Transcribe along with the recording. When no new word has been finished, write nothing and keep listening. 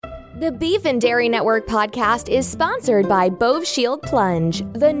The Beef and Dairy Network podcast is sponsored by Bove Shield Plunge,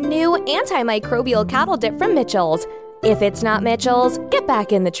 the new antimicrobial cattle dip from Mitchell's. If it's not Mitchell's, get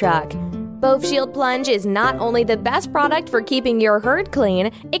back in the truck. Bove Shield Plunge is not only the best product for keeping your herd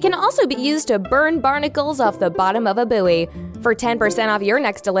clean, it can also be used to burn barnacles off the bottom of a buoy. For 10% off your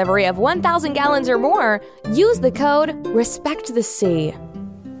next delivery of 1,000 gallons or more, use the code RESPECTTHESEA.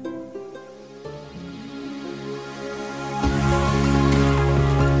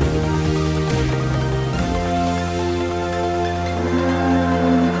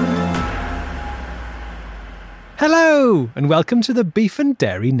 Hello, and welcome to the Beef and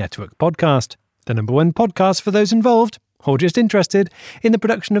Dairy Network podcast, the number one podcast for those involved, or just interested, in the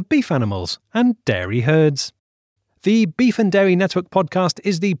production of beef animals and dairy herds. The Beef and Dairy Network podcast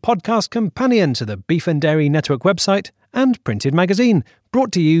is the podcast companion to the Beef and Dairy Network website and printed magazine,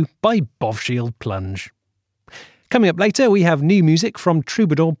 brought to you by Bove Shield Plunge. Coming up later, we have new music from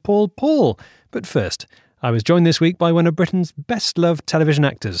troubadour Paul Paul, but first, I was joined this week by one of Britain's best-loved television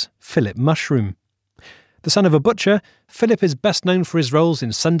actors, Philip Mushroom. The son of a butcher, Philip is best known for his roles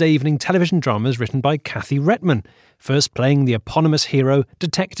in Sunday evening television dramas written by Kathy Retman, first playing the eponymous hero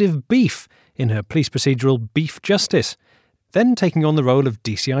Detective Beef in her police procedural Beef Justice, then taking on the role of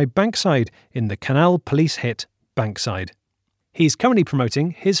DCI Bankside in the Canal Police hit Bankside. He's currently promoting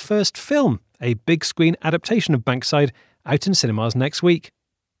his first film, a big screen adaptation of Bankside, out in cinemas next week.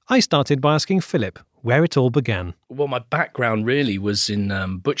 I started by asking Philip where it all began. Well, my background really was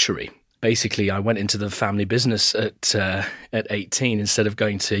in butchery. Basically, I went into the family business at 18 instead of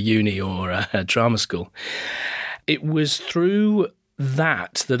going to uni or drama school. It was through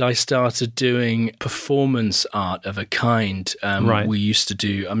that I started doing performance art of a kind. Right. We used to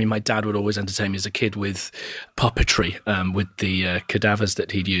do, my dad would always entertain me as a kid with puppetry, with the cadavers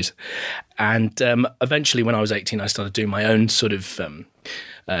that he'd use. And eventually, when I was 18, I started doing my own sort of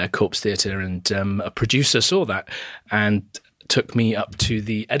corpse theatre, and a producer saw that and took me up to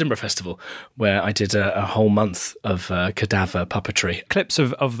the Edinburgh Festival, where I did a whole month of cadaver puppetry. Clips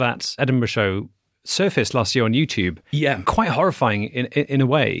of that Edinburgh show surfaced last year on YouTube. Yeah. Quite horrifying in a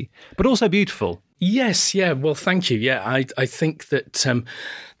way, but also beautiful. Yes, yeah, well, thank you. Yeah, I think that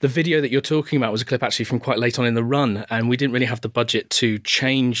the video that you're talking about was a clip actually from quite late on in the run, and we didn't really have the budget to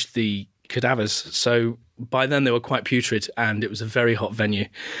change the cadavers. So by then they were quite putrid, and it was a very hot venue.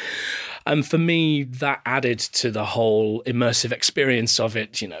 And for me, that added to the whole immersive experience of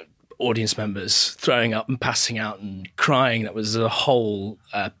it, audience members throwing up and passing out and crying. That was a whole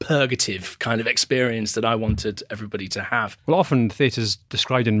purgative kind of experience that I wanted everybody to have. Well, often theatre's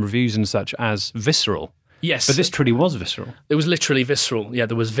described in reviews and such as visceral. Yes. But this truly was visceral. It was literally visceral. Yeah,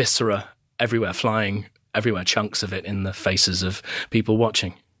 there was viscera everywhere, flying everywhere, chunks of it in the faces of people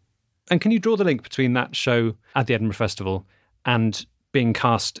watching. And can you draw the link between that show at the Edinburgh Festival and being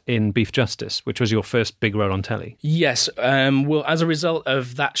cast in Beef Justice, which was your first big role on telly? Yes. Well, as a result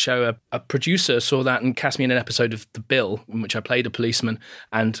of that show, a producer saw that and cast me in an episode of The Bill, in which I played a policeman.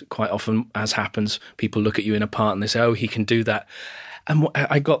 And quite often, as happens, people look at you in a part and they say, oh, he can do that. And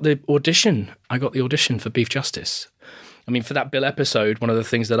I got the audition. For Beef Justice. For that Bill episode, one of the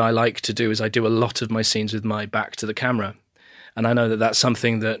things that I like to do is I do a lot of my scenes with my back to the camera. And I know that that's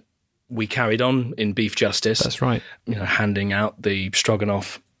something that we carried on in Beef Justice. That's right. Handing out the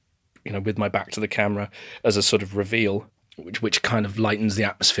stroganoff, with my back to the camera as a sort of reveal, which kind of lightens the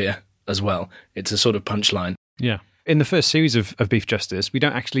atmosphere as well. It's a sort of punchline. Yeah. In the first series of Beef Justice, we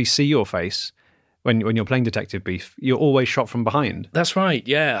don't actually see your face when you're playing Detective Beef. You're always shot from behind. That's right,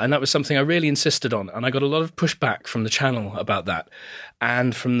 yeah. And that was something I really insisted on. And I got a lot of pushback from the channel about that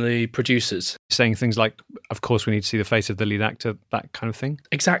and from the producers. Saying things like, of course, we need to see the face of the lead actor, that kind of thing.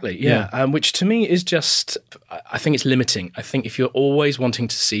 Exactly, yeah. Which to me is just, I think it's limiting. I think if you're always wanting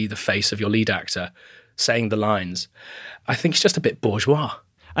to see the face of your lead actor saying the lines, I think it's just a bit bourgeois.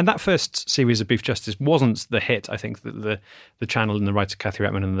 And that first series of Beef Justice wasn't the hit, I think, that the channel and the writer Kathy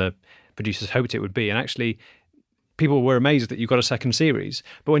Retman and the producers hoped it would be. And actually, people were amazed that you got a second series.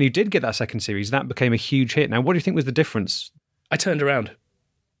 But when you did get that second series, that became a huge hit. Now, what do you think was the difference? I turned around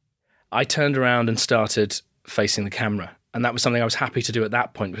and started facing the camera. And that was something I was happy to do at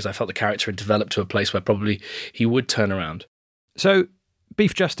that point because I felt the character had developed to a place where probably he would turn around. So,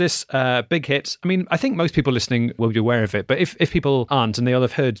 Beef Justice, big hit. I think most people listening will be aware of it. But if people aren't, and they'll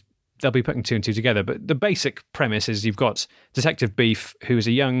have heard, they'll be putting two and two together. But the basic premise is you've got Detective Beef, who is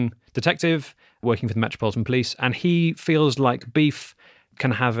a young detective working for the Metropolitan Police, and he feels like Beef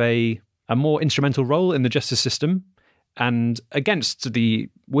can have a more instrumental role in the justice system. And against the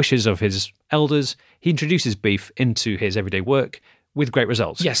wishes of his elders, he introduces Beef into his everyday work, with great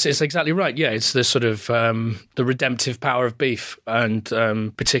results. Yes, it's exactly right. Yeah, it's the sort of the redemptive power of beef, and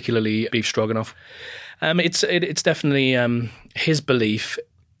particularly beef stroganoff. It's definitely his belief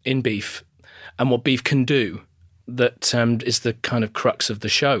in beef and what beef can do that is the kind of crux of the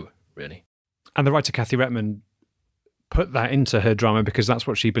show, really. And the writer Kathy Retman put that into her drama because that's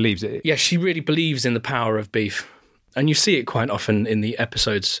what she believes. Yeah, she really believes in the power of beef. And you see it quite often in the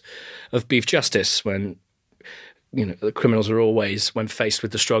episodes of Beef Justice when, the criminals are always, when faced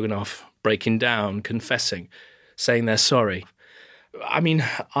with the stroganoff, breaking down, confessing, saying they're sorry. I mean,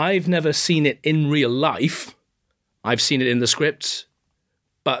 I've never seen it in real life. I've seen it in the scripts,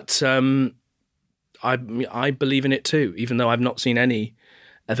 but I believe in it too, even though I've not seen any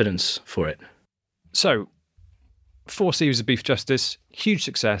evidence for it. So, 4 series of Beef Justice, huge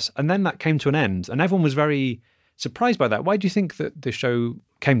success, and then that came to an end, and everyone was very surprised by that. Why do you think that the show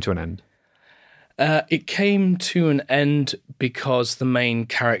came to an end? It came to an end because the main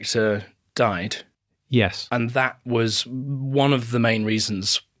character died. Yes. And that was one of the main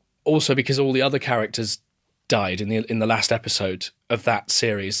reasons. Also because all the other characters died in the last episode of that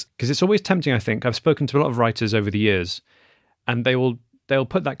series. Because it's always tempting, I think. I've spoken to a lot of writers over the years, and they'll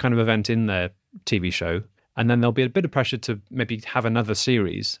put that kind of event in their TV show, and then there'll be a bit of pressure to maybe have another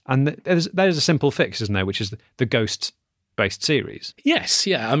series. And there's a simple fix, isn't there, which is the Ghost-based series. Yes,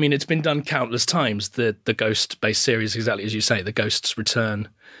 yeah. I mean, it's been done countless times, the Ghost-based series, exactly as you say. The ghosts return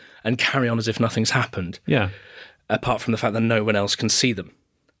and carry on as if nothing's happened. Yeah. Apart from the fact that no one else can see them.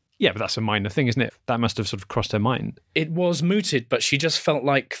 Yeah, but that's a minor thing, isn't it? That must have sort of crossed her mind. It was mooted, but she just felt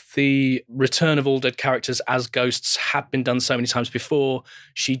like the return of all dead characters as ghosts had been done so many times before.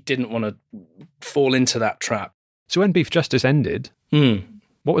 She didn't want to fall into that trap. So when Beef Justice ended,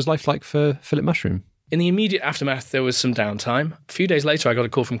 what was life like for Philip Mushroom? In the immediate aftermath, there was some downtime. A few days later, I got a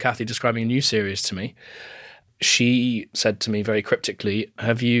call from Kathy describing a new series to me. She said to me very cryptically,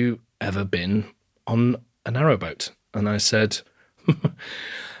 "Have you ever been on a narrowboat?" And I said,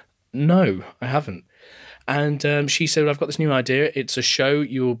 "No, I haven't." And she said, "I've got this new idea. It's a show.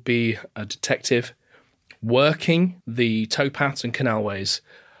 You'll be a detective working the towpaths and canalways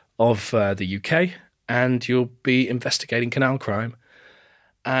of the UK, and you'll be investigating canal crime."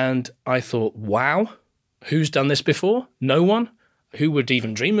 And I thought, wow, who's done this before? No one. Who would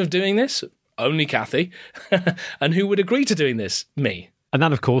even dream of doing this? Only Kathy. And who would agree to doing this? Me. And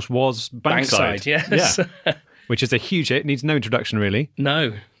that, of course, was Bankside. Yes. Yeah. Which is a huge hit. Needs no introduction, really.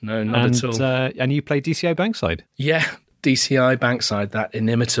 No, not at all. And you played DCI Bankside. Yeah, DCI Bankside, that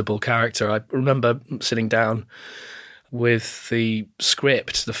inimitable character. I remember sitting down with the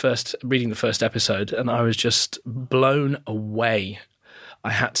script, reading the first episode, and I was just blown away. I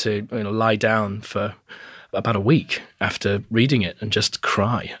had to lie down for about a week after reading it and just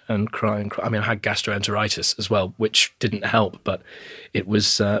cry and cry and cry. I mean, I had gastroenteritis as well, which didn't help, but it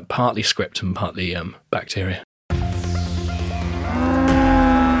was partly script and partly bacteria.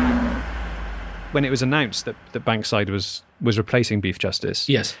 When it was announced that Bankside was replacing Beef Justice,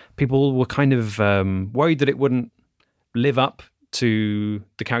 yes, people were kind of worried that it wouldn't live up to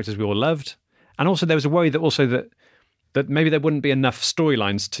the characters we all loved. And also there was a worry that maybe there wouldn't be enough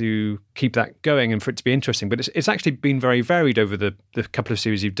storylines to keep that going and for it to be interesting. But it's actually been very varied over the couple of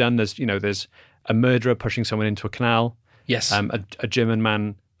series you've done. There's a murderer pushing someone into a canal. Yes. A German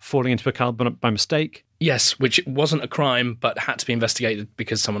man falling into a canal by mistake. Yes, which wasn't a crime, but had to be investigated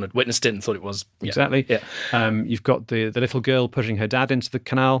because someone had witnessed it and thought it was. Yeah. Exactly. Yeah. You've got the little girl pushing her dad into the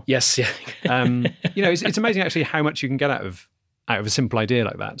canal. Yes, yeah. It's amazing actually how much you can get out of a simple idea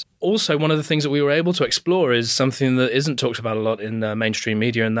like that. Also, one of the things that we were able to explore is something that isn't talked about a lot in mainstream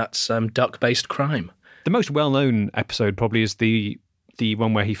media, and that's duck-based crime. The most well-known episode probably is the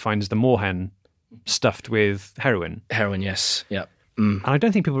one where he finds the moorhen stuffed with heroin. Heroin, yes. Yeah. And I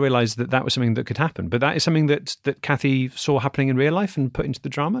don't think people realise that was something that could happen, but that is something that Kathy saw happening in real life and put into the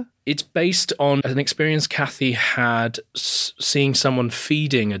drama? It's based on an experience Kathy had seeing someone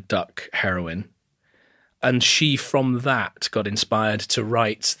feeding a duck heroin, and she, from that, got inspired to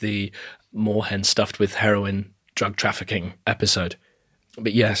write the moorhen stuffed with heroin drug trafficking episode.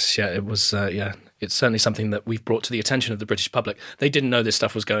 But yes, yeah, it was, it's certainly something that we've brought to the attention of the British public. They didn't know this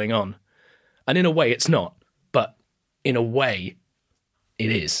stuff was going on. And in a way, it's not, but in a way, it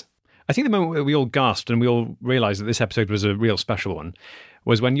is. I think the moment where we all gasped and we all realised that this episode was a real special one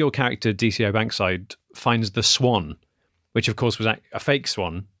was when your character, DCI Bankside, finds the swan, which of course was a fake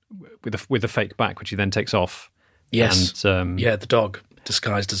swan with a fake back, which he then takes off. Yes. And, the dog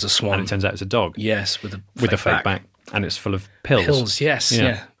disguised as a swan. And it turns out it's a dog. Yes, with a fake back. And it's full of pills. Pills, yes.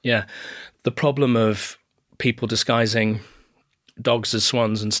 Yeah. The problem of people disguising dogs as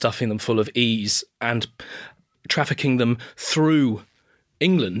swans and stuffing them full of E's and trafficking them through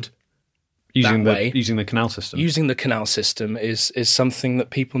England using that way, using the canal system. Using the canal system is something that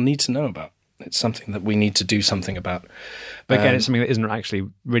people need to know about. It's something that we need to do something about. But again, it's something that isn't actually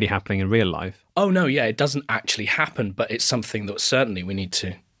really happening in real life. Oh, no, yeah, it doesn't actually happen, but it's something that certainly we need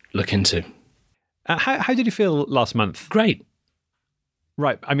to look into. How did you feel last month? Great.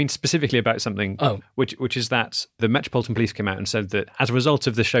 Right. I mean, specifically about something, which is that the Metropolitan Police came out and said that as a result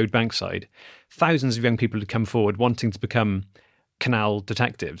of the show Bankside, thousands of young people had come forward wanting to become canal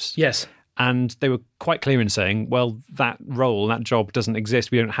detectives. Yes. And they were quite clear in saying, well, that role, that job doesn't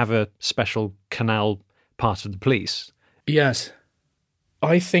exist. We don't have a special canal part of the police. Yes.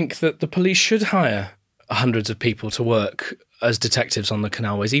 I think that the police should hire hundreds of people to work as detectives on the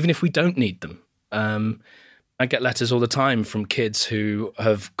canalways, even if we don't need them. I get letters all the time from kids who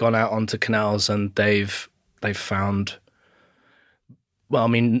have gone out onto canals and they've found, well, I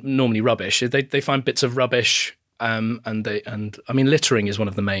mean, normally rubbish. They find bits of rubbish, and I mean, littering is one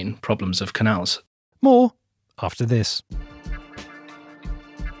of the main problems of canals. More after this.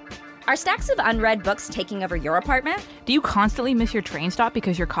 Are stacks of unread books taking over your apartment? Do you constantly miss your train stop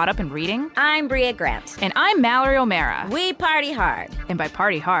because you're caught up in reading? I'm Bria Grant. And I'm Mallory O'Mara. We party hard. And by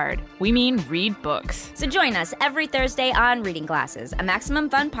party hard, we mean read books. So join us every Thursday on Reading Glasses, a Maximum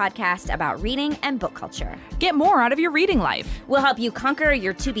Fun podcast about reading and book culture. Get more out of your reading life. We'll help you conquer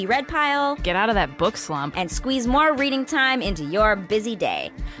your to-be-read pile, get out of that book slump, and squeeze more reading time into your busy day.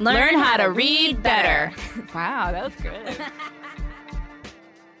 Learn how to read better. Wow, that was good.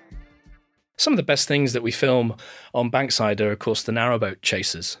 Some of the best things that we film on Bankside are, of course, the narrowboat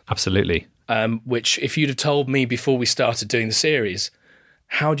chases. Absolutely. Which, if you'd have told me before we started doing the series,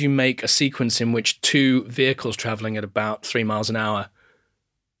 how do you make a sequence in which two vehicles travelling at about 3 miles an hour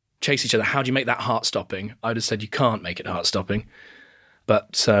chase each other? How do you make that heart-stopping? I'd have said you can't make it heart-stopping.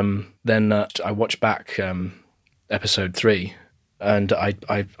 But then I watched back episode 3, and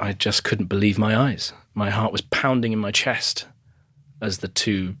I just couldn't believe my eyes. My heart was pounding in my chest as the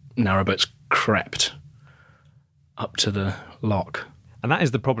two narrowboats crept up to the lock. And that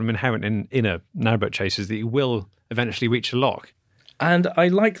is the problem inherent in a narrowboat chase, is that you will eventually reach a lock. And I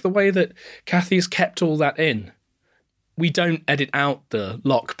like the way that Kathy has kept all that in. We don't edit out the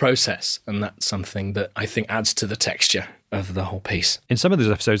lock process, and that's something that I think adds to the texture of the whole piece. In some of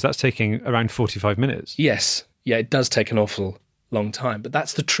those episodes, that's taking around 45 minutes. Yes. Yeah, it does take an awful long time. But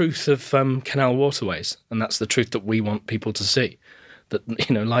that's the truth of canal waterways, and that's the truth that we want people to see. That,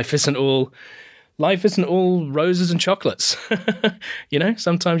 you know, life isn't all roses and chocolates. You know,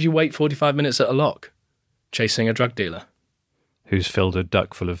 sometimes you wait 45 minutes at a lock chasing a drug dealer who's filled a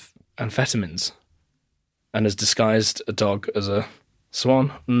duck full of amphetamines and has disguised a dog as a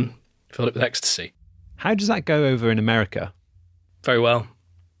swan and filled it with ecstasy. How does that go over in America? Very well.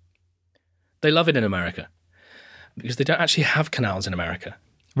 They love it in America because they don't actually have canals in America.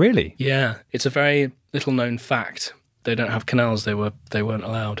 Really? Yeah, it's a very little known fact. They don't have canals. They weren't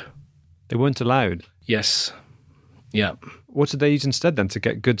allowed. They weren't allowed? Yes. Yeah. What did they use instead then to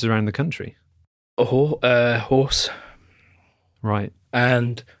get goods around the country? A horse. Right.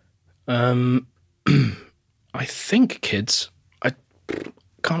 And I think kids. I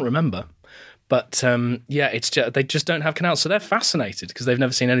can't remember. But yeah, it's just, they just don't have canals. So they're fascinated because they've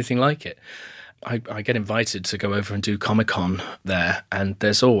never seen anything like it. I get invited to go over and do Comic-Con there, and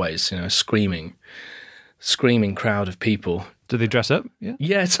there's always, screaming crowd of people. Do they dress up?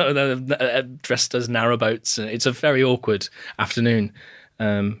 Yeah, so they're dressed as narrowboats. It's a very awkward afternoon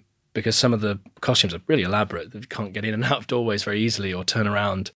because some of the costumes are really elaborate. You can't get in and out of doorways very easily or turn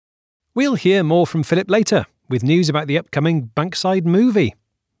around. We'll hear more from Philip later with news about the upcoming Bankside movie.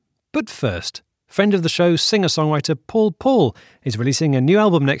 But first, friend of the show, singer-songwriter Paul Paul is releasing a new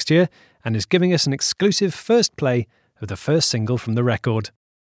album next year and is giving us an exclusive first play of the first single from the record.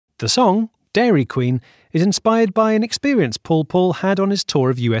 The song, Dairy Queen, is inspired by an experience Paul Paul had on his tour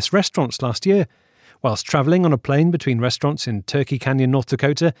of US restaurants last year. Whilst travelling on a plane between restaurants in Turkey Canyon, North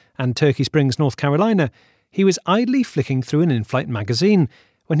Dakota and Turkey Springs, North Carolina, he was idly flicking through an in-flight magazine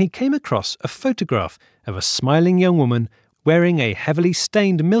when he came across a photograph of a smiling young woman wearing a heavily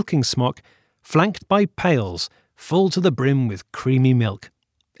stained milking smock flanked by pails full to the brim with creamy milk.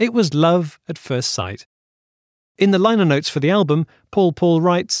 It was love at first sight. In the liner notes for the album, Paul Paul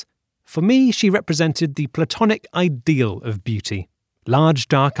writes, "For me, she represented the platonic ideal of beauty. Large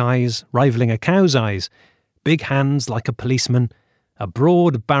dark eyes rivaling a cow's eyes, big hands like a policeman, a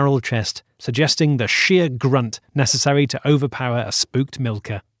broad barrel chest suggesting the sheer grunt necessary to overpower a spooked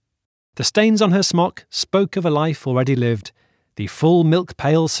milker. The stains on her smock spoke of a life already lived. The full milk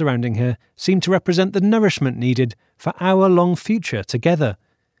pails surrounding her seemed to represent the nourishment needed for our long future together.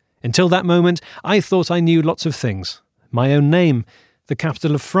 Until that moment, I thought I knew lots of things. My own name, the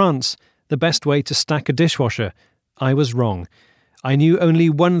capital of France, the best way to stack a dishwasher. I was wrong. I knew only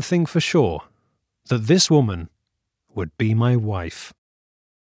one thing for sure, that this woman would be my wife.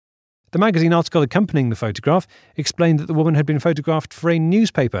 The magazine article accompanying the photograph explained that the woman had been photographed for a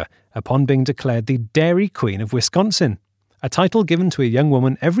newspaper upon being declared the Dairy Queen of Wisconsin, a title given to a young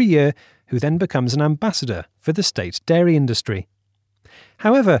woman every year who then becomes an ambassador for the state's dairy industry.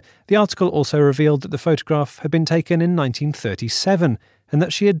 However, the article also revealed that the photograph had been taken in 1937 and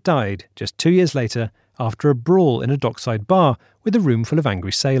that she had died just 2 years later after a brawl in a dockside bar with a room full of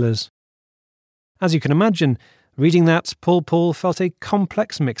angry sailors. As you can imagine, reading that, Paul felt a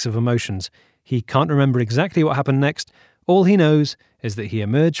complex mix of emotions. He can't remember exactly what happened next. All he knows is that he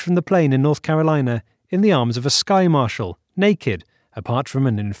emerged from the plane in North Carolina in the arms of a sky marshal, naked, apart from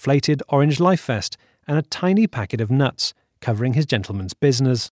an inflated orange life vest and a tiny packet of nuts covering his gentleman's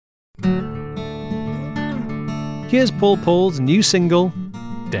business. Here's Paul's new single,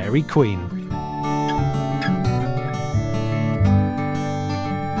 Dairy Queen.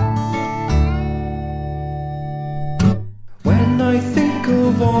 When I think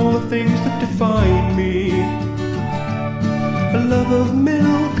of all the things that define me, a love of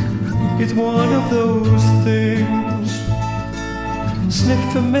milk is one of those things.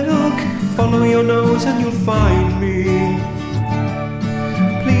 Sniff the milk, follow your nose and you'll find me.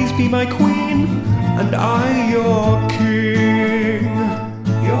 Please be my queen, and I your king.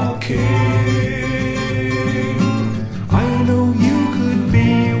 Your king. I know you could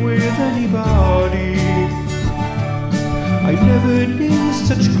be with anybody. I never knew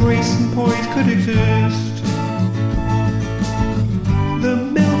such grace and poise could exist. The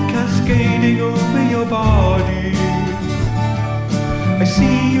milk cascading over your body. I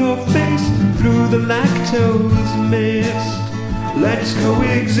see your face through the lactose mist. Let's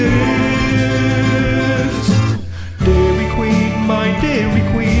coexist. Dairy Queen, my Dairy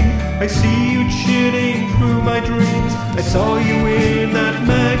Queen, I see you chilling through my dreams. I saw you in that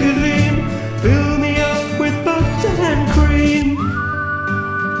magazine. Fill me up with butter and cream.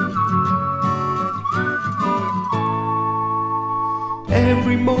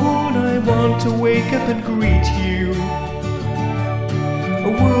 Every morn I want to wake up and greet you. A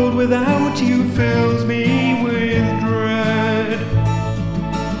world without you fills me with dread.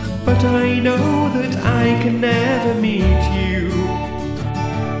 But I know that I can never meet you.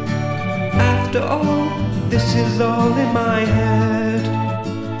 After all, this is all in my head.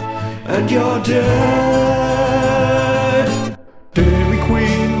 And you're dead. Dairy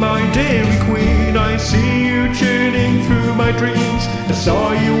Queen, my Dairy Queen, I see you churning through my dreams. I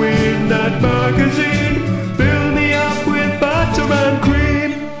saw you in that magazine. Fill me up with butter and cream.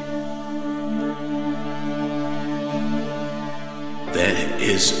 There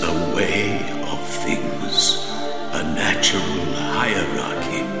is a way of things, a natural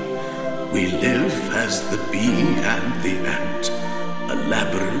hierarchy. We live as the bee and the ant, a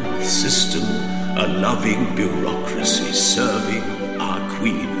labyrinth system, a loving bureaucracy serving our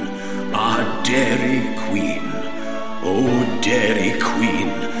queen, our Dairy Queen. Oh, Dairy Queen,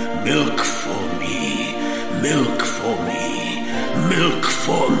 milk for me, milk for me, milk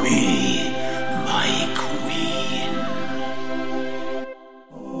for me, my queen.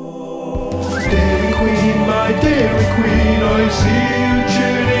 Dairy Queen, my Dairy Queen, I see you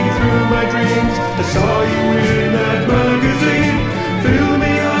churning through my dreams. I saw you in that magazine. Fill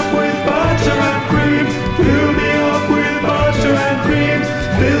me up with butter and cream. Fill me up with butter and cream.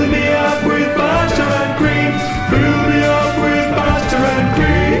 Fill me up with butter and cream. Fill me up with butter and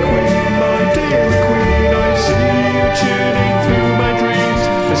cream. Queen, my Dairy Queen, I see you churning through my dreams.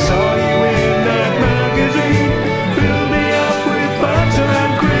 I saw you in that magazine. Fill me up with butter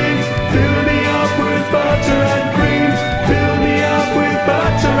and cream. Fill me up with butter and cream. Fill me up with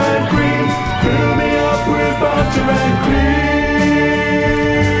butter and cream. Fill me up with butter and cream.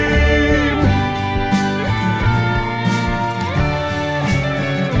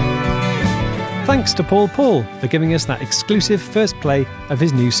 Thanks to Paul for giving us that exclusive first play of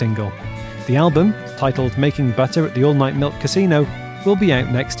his new single. The album, titled Making Butter at the All Night Milk Casino, will be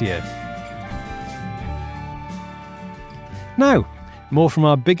out next year. Now, more from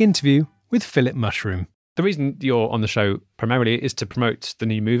our big interview with Philip Mushroom. The reason you're on the show primarily is to promote the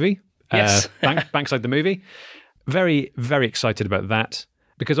new movie, Yes. Bankside the Movie. Very, very excited about that.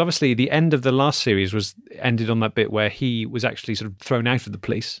 Because obviously the end of the last series ended on that bit where he was actually sort of thrown out of the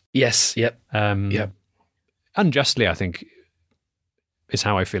police. Yes, yep. Yep. Unjustly, I think, is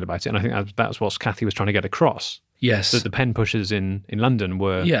how I feel about it. And I think that's what Kathy was trying to get across. Yes. That the pen pushers in London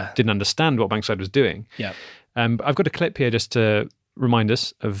didn't understand what Bankside was doing. Yeah. But I've got a clip here just to remind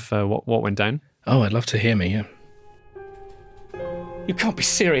us of what went down? Oh, I'd love to hear me, yeah. You can't be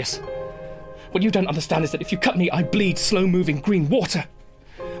serious. What you don't understand is that if you cut me, I bleed slow-moving green water.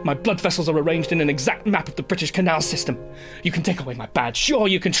 My blood vessels are arranged in an exact map of the British canal system. You can take away my badge. Sure,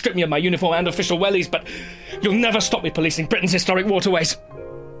 you can strip me of my uniform and official wellies, but you'll never stop me policing Britain's historic waterways.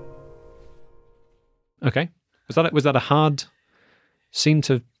 Okay. Was that a hard scene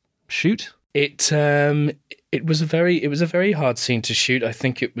to shoot? It was a very hard scene to shoot. I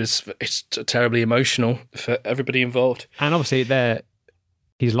think it's terribly emotional for everybody involved. And obviously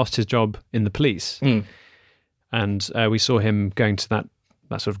he's lost his job in the police. And we saw him going to that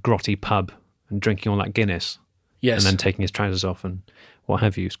sort of grotty pub and drinking all that Guinness. Yes. And then taking his trousers off and what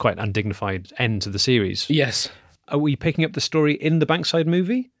have you. It's quite an undignified end to the series. Yes. Are we picking up the story in the Bankside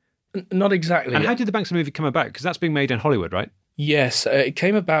movie? Not exactly. And how did the Bankside movie come about? Because that's being made in Hollywood, right? Yes, it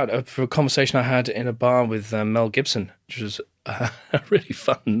came about from a conversation I had in a bar with Mel Gibson, which was a really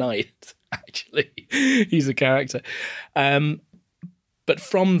fun night, actually. He's a character. But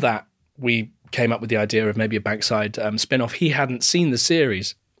from that, we came up with the idea of maybe a Bankside spin-off. He hadn't seen the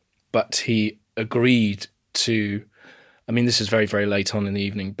series, but he agreed to... I mean, this is very, very late on in the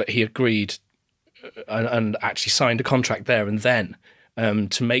evening, but he agreed and actually signed a contract there and then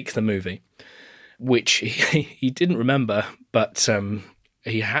to make the movie, which he didn't remember, but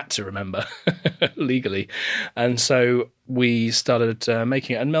he had to remember legally. And so we started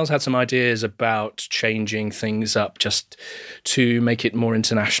making it. And Mel's had some ideas about changing things up just to make it more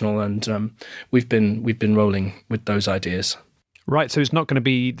international. And we've been rolling with those ideas. Right, so it's not going to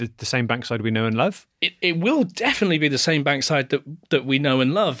be the same Bankside we know and love? It will definitely be the same Bankside that we know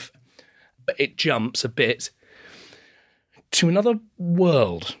and love, but it jumps a bit to another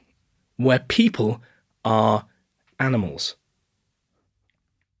world where people are animals.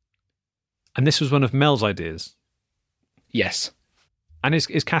 And this was one of Mel's ideas? Yes. And is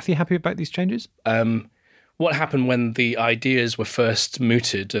Kathy happy about these changes? What happened when the ideas were first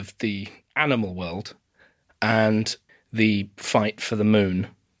mooted of the animal world and the fight for the moon,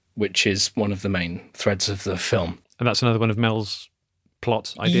 which is one of the main threads of the film. And that's another one of Mel's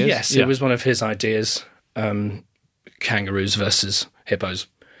plot ideas? Yes, It was one of his ideas. Kangaroos versus hippos.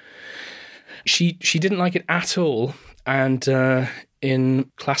 She didn't like it at all, and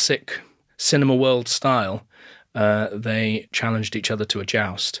in classic cinema world style, they challenged each other to a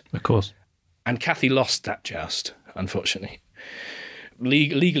joust. Of course. And Kathy lost that joust, unfortunately.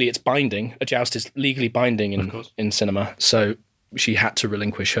 Legally, it's binding. A joust is legally binding in cinema, so she had to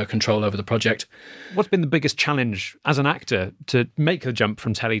relinquish her control over the project. What's been the biggest challenge as an actor to make the jump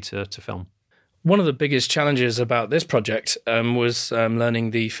from telly to film? One of the biggest challenges about this project was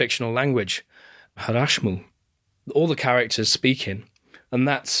learning the fictional language, Harashmu. All the characters speak in, and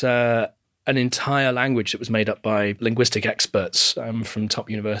that's an entire language that was made up by linguistic experts from top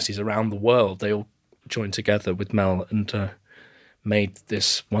universities around the world. They all joined together with Mel and made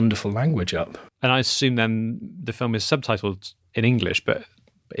this wonderful language up. And I assume then the film is subtitled in English, but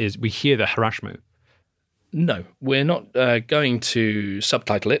we hear the Harashmu? No, we're not going to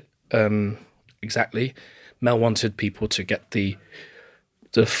subtitle it. Exactly. Mel wanted people to get the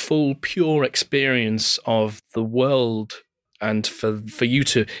full, pure experience of the world and for you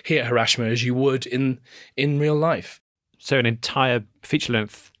to hear Harashmu as you would in real life. So an entire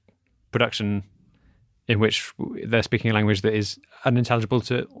feature-length production in which they're speaking a language that is unintelligible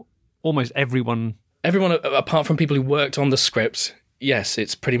to almost everyone. Everyone apart from people who worked on the script, yes,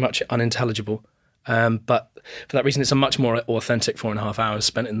 it's pretty much unintelligible. But for that reason, it's a much more authentic 4.5 hours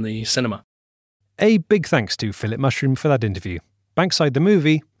spent in the cinema. A big thanks to Philip Mushroom for that interview. Bankside the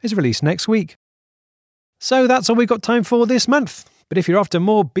movie is released next week. So that's all we've got time for this month. But if you're after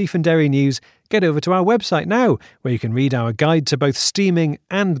more beef and dairy news, get over to our website now, where you can read our guide to both steaming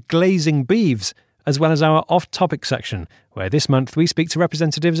and glazing beeves, as well as our off-topic section, where this month we speak to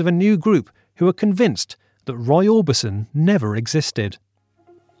representatives of a new group who are convinced that Roy Orbison never existed.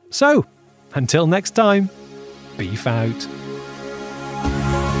 So, until next time, beef out.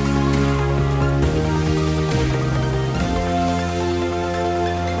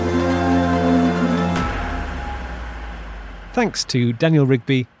 Thanks to Daniel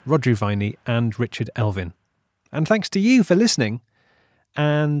Rigby, Rodri Viney and Richard Elvin. And thanks to you for listening,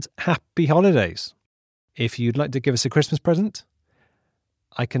 and happy holidays. If you'd like to give us a Christmas present,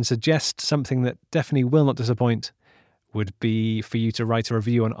 I can suggest something that definitely will not disappoint would be for you to write a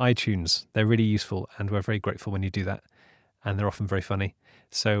review on iTunes. They're really useful, and we're very grateful when you do that, and they're often very funny.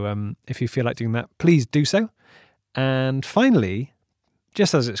 So if you feel like doing that, please do so. And finally,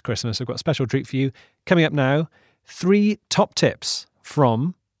 just as it's Christmas, I've got a special treat for you. Coming up now, 3 top tips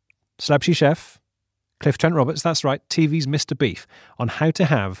from Celebrity Chef Cliff Trent Roberts, that's right, TV's Mr. Beef, on how to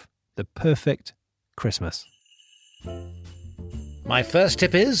have the perfect Christmas. My first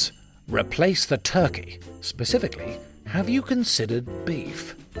tip is replace the turkey. Specifically, have you considered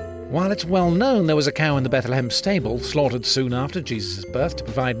beef? While it's well known there was a cow in the Bethlehem stable slaughtered soon after Jesus' birth to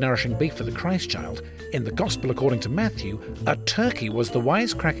provide nourishing beef for the Christ child, in the Gospel according to Matthew, a turkey was the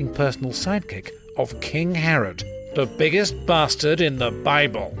wisecracking personal sidekick of King Herod, the biggest bastard in the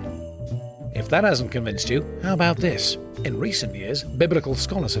Bible. If that hasn't convinced you, how about this? In recent years, biblical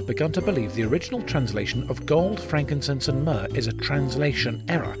scholars have begun to believe the original translation of gold, frankincense and myrrh is a translation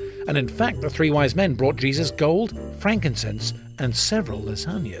error, and in fact the three wise men brought Jesus gold, frankincense and several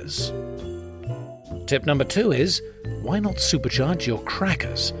lasagnas. Tip number 2 is, why not supercharge your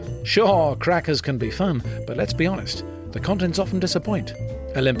crackers? Sure, crackers can be fun, but let's be honest, the contents often disappoint.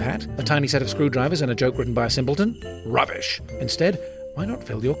 A limp hat, a tiny set of screwdrivers and a joke written by a simpleton? Rubbish! Instead, why not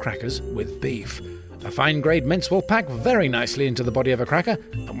fill your crackers with beef? A fine-grade mince will pack very nicely into the body of a cracker,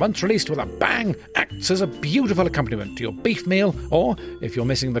 and once released with a bang, acts as a beautiful accompaniment to your beef meal, or, if you're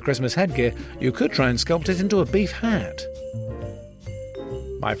missing the Christmas headgear, you could try and sculpt it into a beef hat.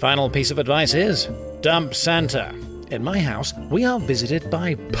 My final piece of advice is, dump Santa. In my house, we are visited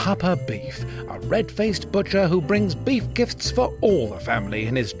by Papa Beef, a red-faced butcher who brings beef gifts for all the family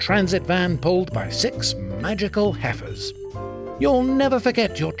in his transit van pulled by 6 magical heifers. You'll never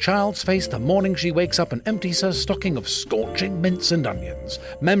forget your child's face the morning she wakes up and empties her stocking of scorching mince and onions,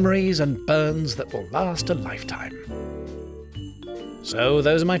 memories and burns that will last a lifetime. So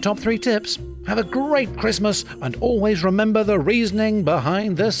those are my top 3 tips. Have a great Christmas and always remember the reasoning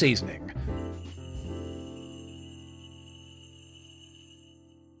behind the seasoning.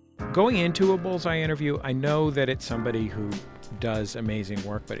 Going into a Bullseye interview, I know that it's somebody who does amazing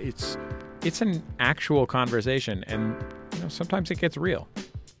work, but it's an actual conversation, and sometimes it gets real.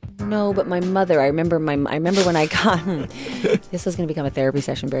 No, but my mother, I remember when I got this is going to become a therapy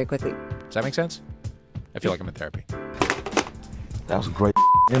session very quickly. Does that make sense? I feel like I'm in therapy. That was a great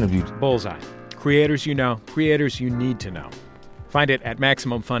interview. Bullseye. Creators you know, creators you need to know. Find it at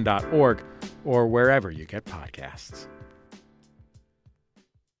MaximumFun.org or wherever you get podcasts.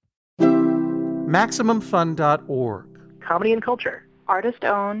 MaximumFun.org. Comedy and culture. Artist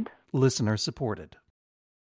owned. Listener supported.